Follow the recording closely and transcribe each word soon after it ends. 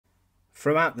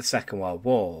Throughout the Second World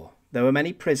War, there were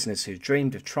many prisoners who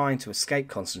dreamed of trying to escape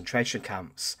concentration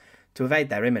camps to evade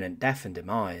their imminent death and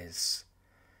demise.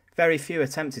 Very few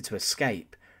attempted to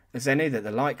escape, as they knew that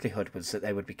the likelihood was that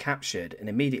they would be captured and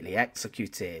immediately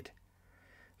executed.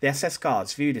 The SS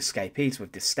guards viewed escapees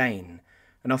with disdain,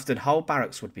 and often whole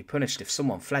barracks would be punished if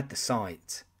someone fled the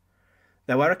site.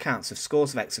 There were accounts of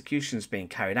scores of executions being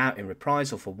carried out in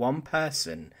reprisal for one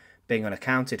person being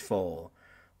unaccounted for,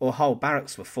 or whole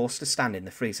barracks were forced to stand in the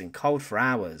freezing cold for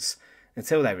hours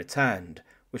until they returned,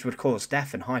 which would cause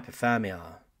death and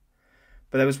hypothermia.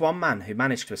 But there was one man who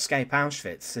managed to escape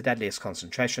Auschwitz, the deadliest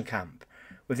concentration camp,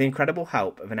 with the incredible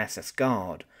help of an SS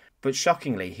guard, but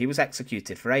shockingly he was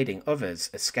executed for aiding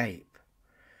others escape.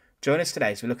 Join us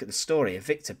today as we look at the story of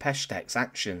Viktor Pestek's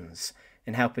actions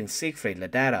in helping Siegfried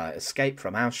Lederer escape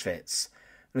from Auschwitz,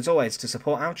 and as always, to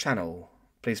support our channel,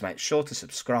 please make sure to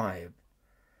subscribe.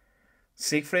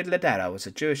 Siegfried Lederer was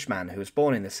a Jewish man who was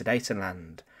born in the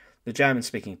Sudetenland, the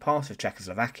German-speaking part of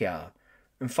Czechoslovakia,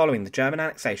 and following the German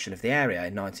annexation of the area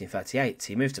in 1938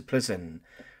 he moved to Plzeň,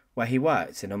 where he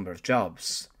worked a number of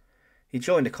jobs. He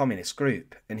joined a communist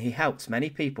group, and he helped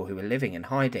many people who were living in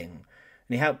hiding, and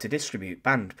he helped to distribute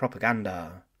banned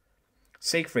propaganda.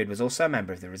 Siegfried was also a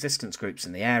member of the resistance groups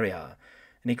in the area,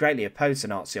 and he greatly opposed the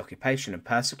Nazi occupation and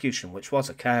persecution which was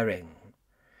occurring.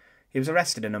 He was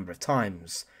arrested a number of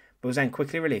times, but was then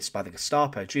quickly released by the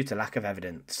Gestapo due to lack of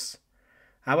evidence.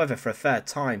 However, for a third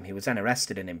time he was then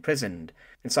arrested and imprisoned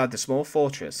inside the small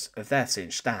fortress of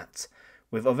Theresienstadt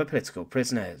with other political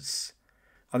prisoners.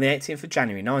 On the 18th of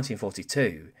January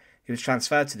 1942, he was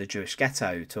transferred to the Jewish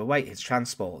ghetto to await his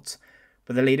transport,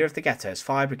 but the leader of the ghetto's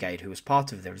fire brigade, who was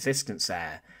part of the resistance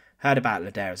there, heard about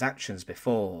Lederer's actions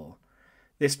before.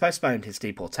 This postponed his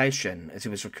deportation as he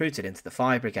was recruited into the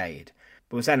fire brigade,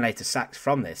 but was then later sacked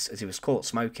from this as he was caught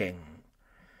smoking.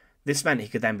 This meant he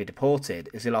could then be deported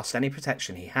as he lost any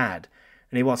protection he had,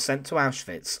 and he was sent to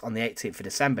Auschwitz on the 18th of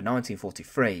December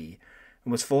 1943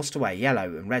 and was forced to wear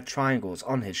yellow and red triangles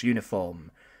on his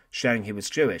uniform, showing he was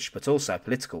Jewish but also a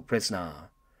political prisoner.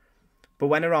 But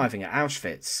when arriving at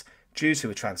Auschwitz, Jews who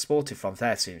were transported from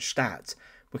Theresienstadt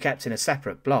were kept in a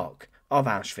separate block of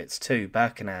Auschwitz II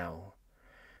Birkenau.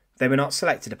 They were not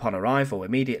selected upon arrival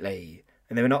immediately,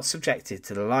 and they were not subjected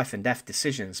to the life and death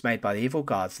decisions made by the evil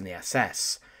guards and the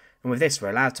SS, and with this were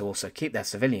allowed to also keep their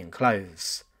civilian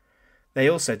clothes. They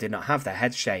also did not have their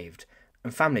heads shaved,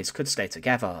 and families could stay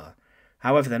together.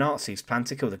 However, the Nazis planned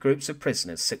to kill the groups of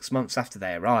prisoners 6 months after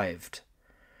they arrived.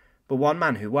 But one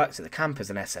man who worked at the camp as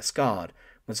an SS guard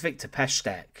was Viktor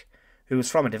Pestek, who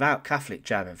was from a devout Catholic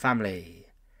German family.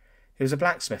 He was a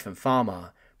blacksmith and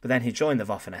farmer, but then he joined the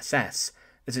Waffen-SS,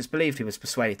 as it's believed he was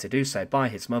persuaded to do so by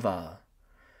his mother.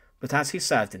 But as he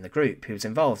served in the group, he was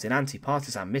involved in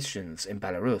anti-partisan missions in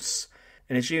Belarus,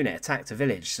 and his unit attacked a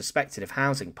village suspected of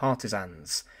housing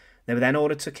partisans. They were then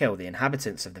ordered to kill the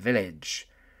inhabitants of the village.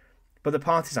 But the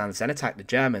partisans then attacked the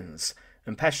Germans,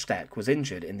 and Pestek was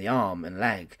injured in the arm and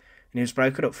leg, and he was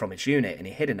broken up from his unit and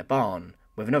he hid in a barn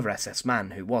with another SS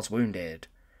man who was wounded.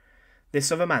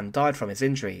 This other man died from his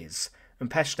injuries,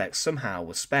 and Pestek somehow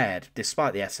was spared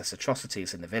despite the SS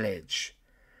atrocities in the village.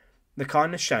 The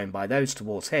kindness shown by those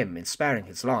towards him in sparing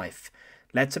his life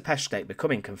led to Pestek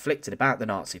becoming conflicted about the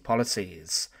Nazi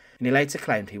policies, and he later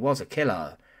claimed he was a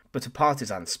killer, but a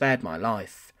partisan spared my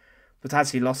life. But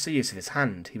as he lost the use of his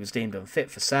hand, he was deemed unfit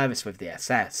for service with the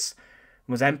SS,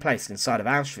 and was then placed inside of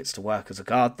Auschwitz to work as a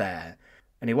guard there,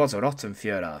 and he was a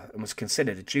Rottenführer and was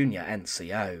considered a junior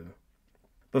NCO.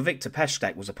 But Viktor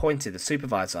Pestek was appointed the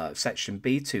supervisor of Section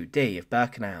B2D of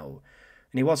Birkenau,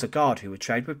 and he was a guard who would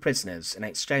trade with prisoners and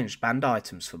exchange banned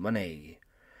items for money.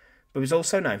 But he was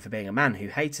also known for being a man who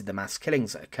hated the mass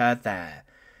killings that occurred there,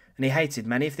 and he hated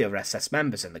many of the other SS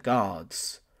members and the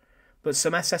guards. But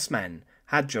some SS men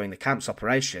had during the camp's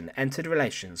operation entered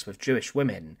relations with Jewish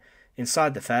women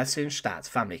inside the Theresienstadt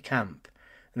family camp,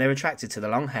 and they were attracted to the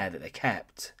long hair that they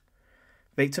kept.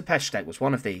 Viktor Pestek was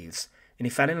one of these, and he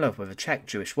fell in love with a Czech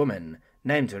Jewish woman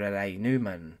named Renee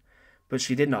Neumann, but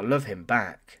she did not love him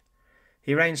back.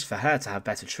 He arranged for her to have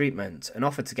better treatment and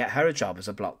offered to get her a job as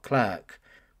a block clerk,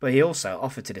 but he also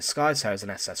offered to disguise her as an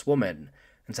SS woman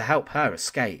and to help her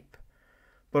escape.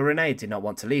 But Renee did not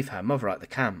want to leave her mother at the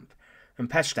camp, and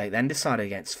Pestek then decided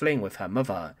against fleeing with her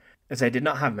mother, as they did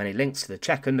not have many links to the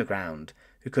Czech underground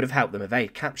who could have helped them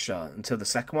evade capture until the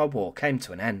Second World War came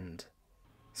to an end.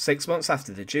 6 months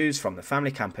after the Jews from the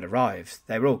family camp had arrived,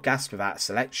 they were all gassed without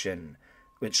selection,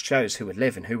 which chose who would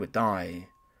live and who would die.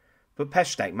 But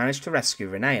Pestek managed to rescue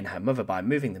Renee and her mother by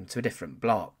moving them to a different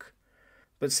block.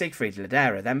 But Siegfried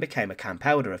Lederer then became a camp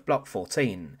elder of Block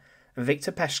 14, and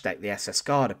Viktor Pestek, the SS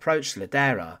guard, approached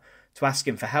Lederer to ask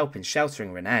him for help in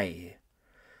sheltering Renee.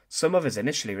 Some others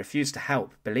initially refused to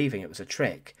help, believing it was a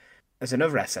trick, as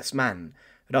another SS man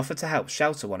had offered to help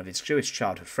shelter one of his Jewish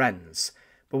childhood friends,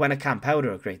 but when a camp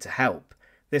elder agreed to help,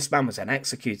 this man was then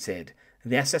executed,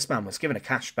 and the SS man was given a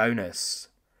cash bonus.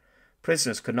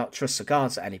 Prisoners could not trust the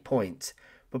guards at any point,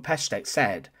 but Pestek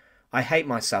said, "I hate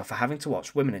myself for having to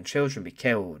watch women and children be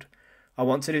killed. I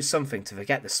want to do something to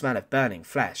forget the smell of burning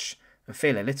flesh and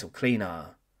feel a little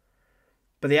cleaner."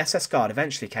 But the SS guard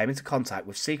eventually came into contact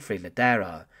with Siegfried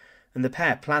Lederer, and the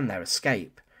pair planned their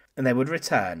escape, and they would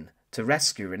return to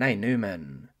rescue Renee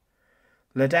Neumann.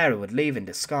 Lederer would leave in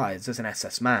disguise as an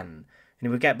SS man, and he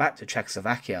would get back to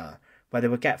Czechoslovakia, where they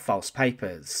would get false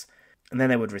papers, and then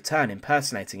they would return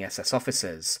impersonating SS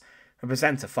officers and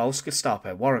present a false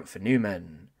Gestapo warrant for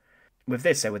Neumann. With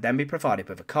this, they would then be provided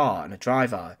with a car and a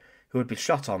driver who would be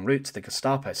shot en route to the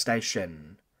Gestapo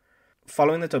station.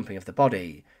 Following the dumping of the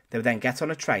body, they would then get on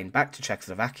a train back to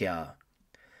Czechoslovakia.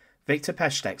 Viktor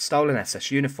Pestek stole an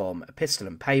SS uniform, a pistol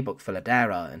and paybook for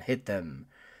Lederer and hid them,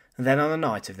 and then on the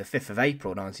night of the 5th of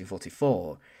April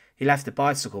 1944, he left a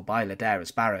bicycle by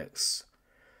Lederer's barracks.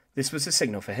 This was a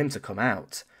signal for him to come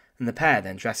out, and the pair,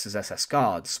 then dressed as SS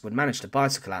guards, would manage to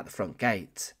bicycle out the front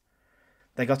gate.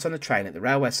 They got on the train at the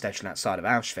railway station outside of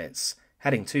Auschwitz,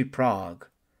 heading to Prague.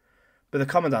 But the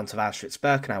commandant of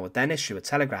Auschwitz-Birkenau would then issue a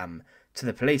telegram to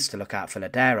the police to look out for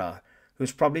Lederer, who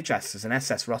was probably dressed as an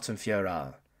SS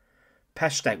Rottenführer.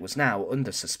 Pestek was now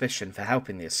under suspicion for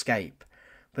helping the escape,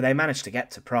 but they managed to get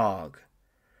to Prague.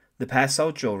 The pair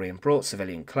sold jewellery and brought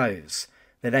civilian clothes.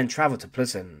 They then travelled to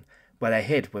Plzeň, where they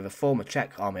hid with a former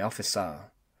Czech army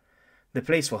officer. The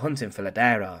police were hunting for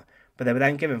Lederer, but they were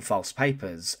then given false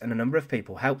papers, and a number of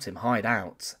people helped him hide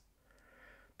out.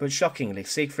 But shockingly,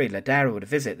 Siegfried Lederer would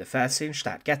visit the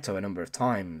Theresienstadt ghetto a number of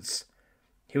times.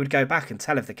 He would go back and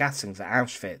tell of the gassings at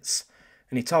Auschwitz,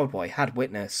 and he told what he had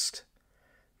witnessed.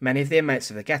 Many of the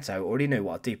inmates of the ghetto already knew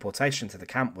what a deportation to the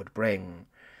camp would bring,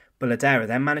 but Lederer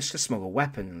then managed to smuggle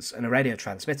weapons and a radio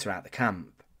transmitter out the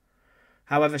camp.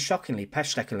 However, shockingly,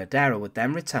 Pestek and Lederer would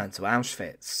then return to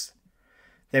Auschwitz.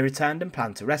 They returned and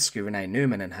planned to rescue Renee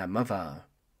Neumann and her mother.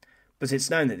 But it's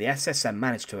known that the SSM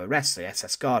managed to arrest the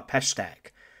SS guard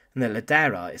Pestek, and that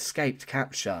Lederer escaped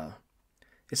capture.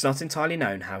 It's not entirely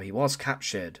known how he was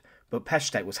captured, but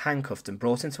Pestek was handcuffed and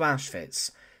brought into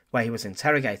Auschwitz, where he was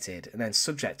interrogated and then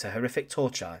subject to horrific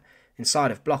torture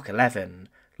inside of Block 11,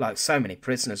 like so many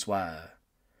prisoners were.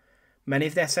 Many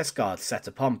of the SS guards set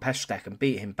upon Pestek and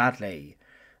beat him badly,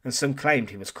 and some claimed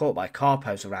he was caught by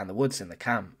carpos around the woods in the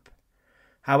camp.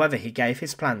 However, he gave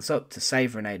his plans up to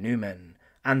save Renee Neumann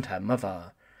and her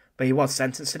mother, but he was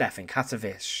sentenced to death in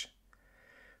Katowice.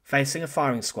 Facing a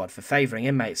firing squad for favouring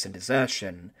inmates and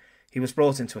desertion, he was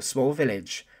brought into a small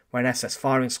village where an SS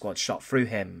firing squad shot through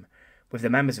him, with the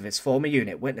members of his former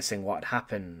unit witnessing what had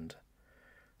happened.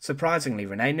 Surprisingly,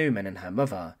 Renee Neumann and her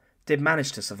mother did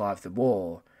manage to survive the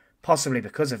war, possibly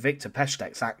because of Viktor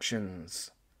Pestek's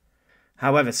actions.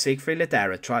 However, Siegfried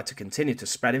Lederer tried to continue to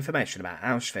spread information about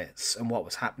Auschwitz and what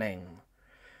was happening.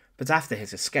 But after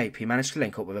his escape, he managed to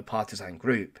link up with a partisan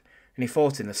group, and he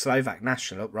fought in the Slovak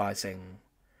national uprising.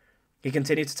 He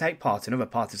continued to take part in other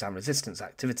partisan resistance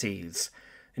activities,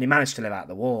 and he managed to live out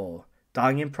the war,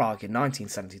 dying in Prague in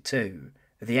 1972,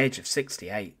 at the age of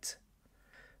 68.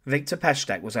 Viktor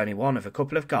Pestek was only one of a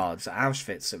couple of guards at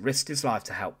Auschwitz that risked his life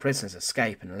to help prisoners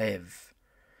escape and live.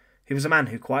 He was a man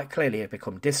who quite clearly had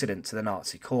become dissident to the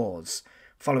Nazi cause,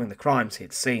 following the crimes he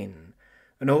had seen,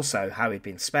 and also how he had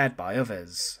been spared by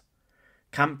others.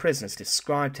 Camp prisoners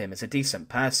described him as a decent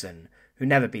person who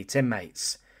never beat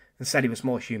inmates, and said he was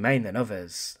more humane than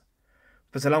others.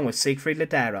 But along with Siegfried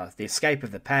Lederer, the escape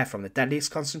of the pair from the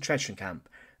deadliest concentration camp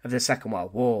of the Second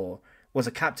World War was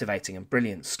a captivating and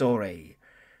brilliant story.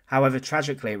 However,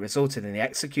 tragically it resulted in the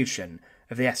execution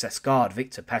of the SS guard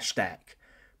Viktor Pestek,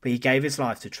 but he gave his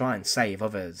life to try and save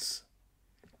others.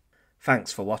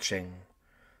 Thanks for watching.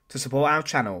 To support our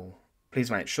channel,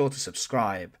 please make sure to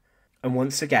subscribe, and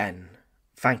once again,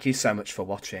 thank you so much for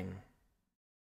watching.